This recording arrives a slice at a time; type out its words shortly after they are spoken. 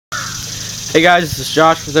Hey guys, this is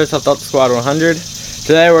Josh with Airsoft Squad 100.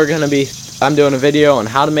 Today I'm doing a video on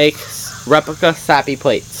how to make replica S.A.P.I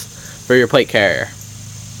plates for your plate carrier.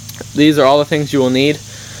 These are all the things you will need.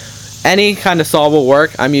 Any kind of saw will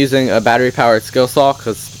work. I'm using a battery powered skill saw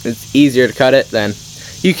because it's easier to cut it than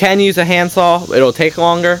you can use a hand saw. It'll take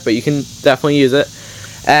longer, but you can definitely use it.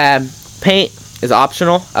 Paint is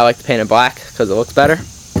optional. I like to paint it black because it looks better.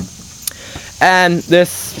 And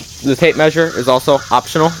the tape measure is also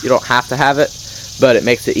optional. You don't have to have it, but it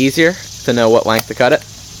makes it easier to know what length to cut it.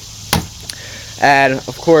 And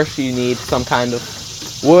of course you need some kind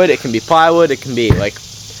of wood. It can be plywood, it can be like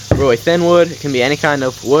really thin wood, it can be any kind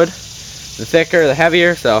of wood. The thicker, the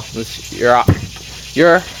heavier, so it's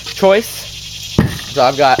your choice. So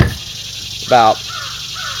I've got about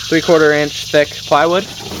 3/4 inch thick plywood.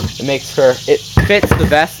 It fits the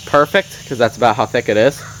vest perfect because that's about how thick it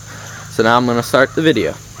is. So now I'm going to start the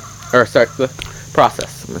video, or start the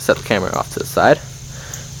process. I'm going to set the camera off to the side.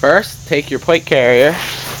 First, take your plate carrier.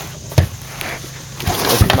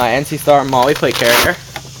 This is my NC Star Molly plate carrier.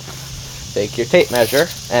 Take your tape measure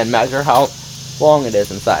and measure how long it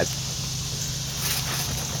is inside.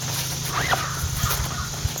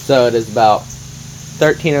 So it is about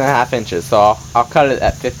 13.5 inches. So I'll cut it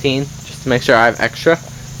at 15 just to make sure I have extra.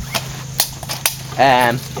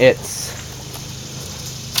 And it's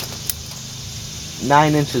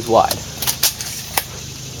 9 inches wide.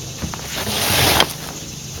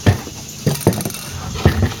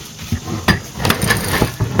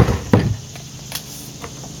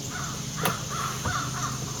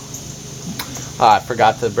 I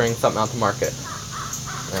forgot to bring something out to market.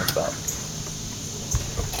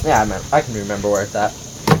 I can remember where it's at.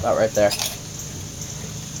 About right there.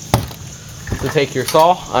 So take your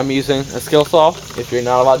saw. I'm using a skill saw. If you're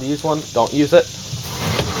not allowed to use one, don't use it.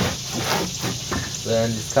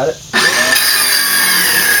 Then just cut it.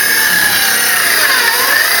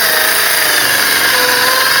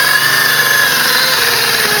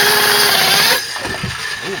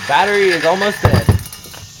 Ooh, battery is almost dead.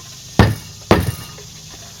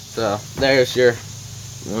 So there's your,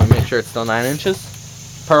 you want to make sure it's still 9 inches.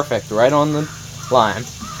 Perfect, right on the line.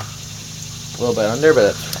 A little bit under,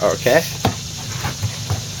 but it's okay.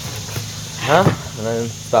 And then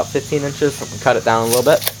it's about 15 inches, so I'm going to cut it down a little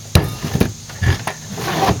bit.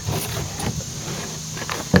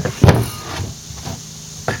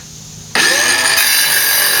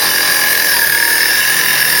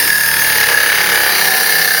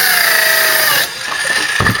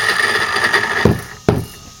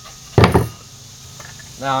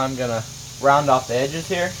 Now I'm going to round off the edges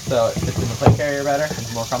here so it fits in the plate carrier better and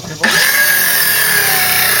it's more comfortable.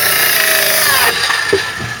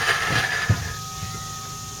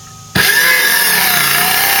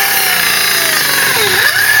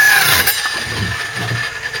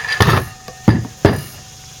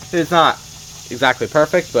 It's not exactly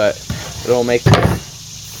perfect, but it'll make it. You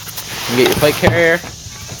can get your plate carrier,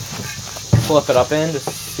 flip it up in just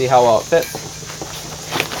to see how well it fits.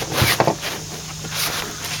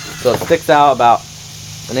 So it sticks out about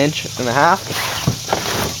 1.5 inches.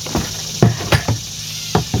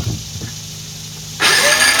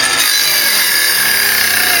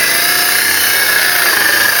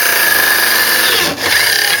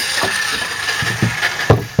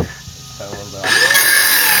 Cut a little bit off.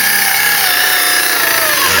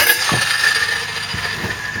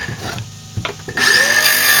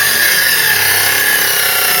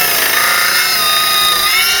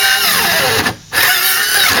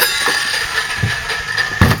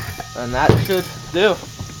 And that should do.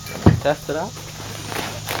 Test it out.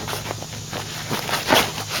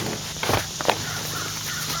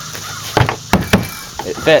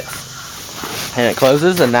 It fits. And it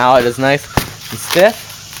closes, and now it is nice and stiff.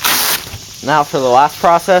 Now for the last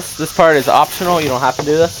process. This part is optional. You don't have to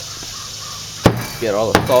do this. Get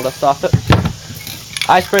all the sawdust off it.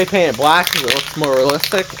 I spray paint it black because it looks more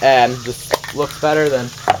realistic and just looks better than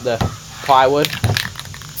the plywood.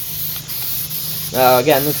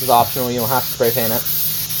 Again, this is optional. You don't have to spray paint it.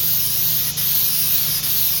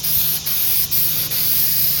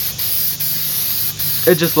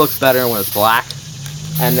 It just looks better when it's black.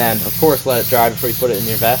 And then, of course, let it dry before you put it in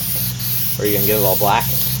your vest, or you're going to get it all black.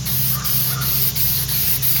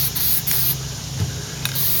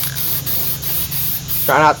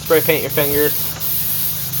 Try not to spray paint your fingers.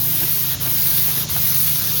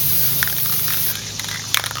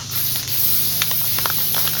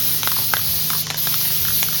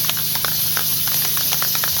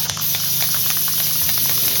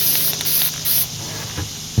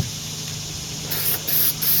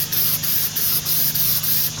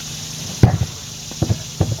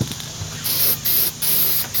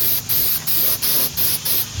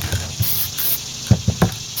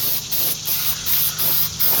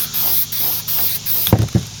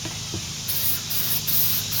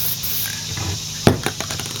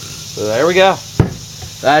 So there we go.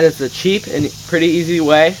 That is the cheap and pretty easy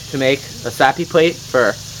way to make a S.A.P.I plate for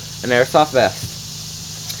an airsoft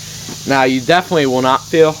vest. Now you definitely will not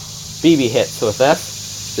feel BB hits with this,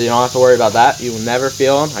 so you don't have to worry about that. You will never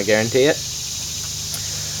feel them, I guarantee it.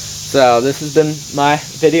 So this has been my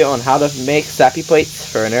video on how to make S.A.P.I plates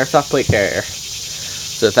for an airsoft plate carrier.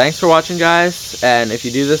 So thanks for watching, guys, and if you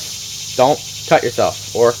do this, don't cut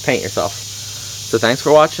yourself or paint yourself. So thanks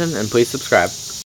for watching, and please subscribe.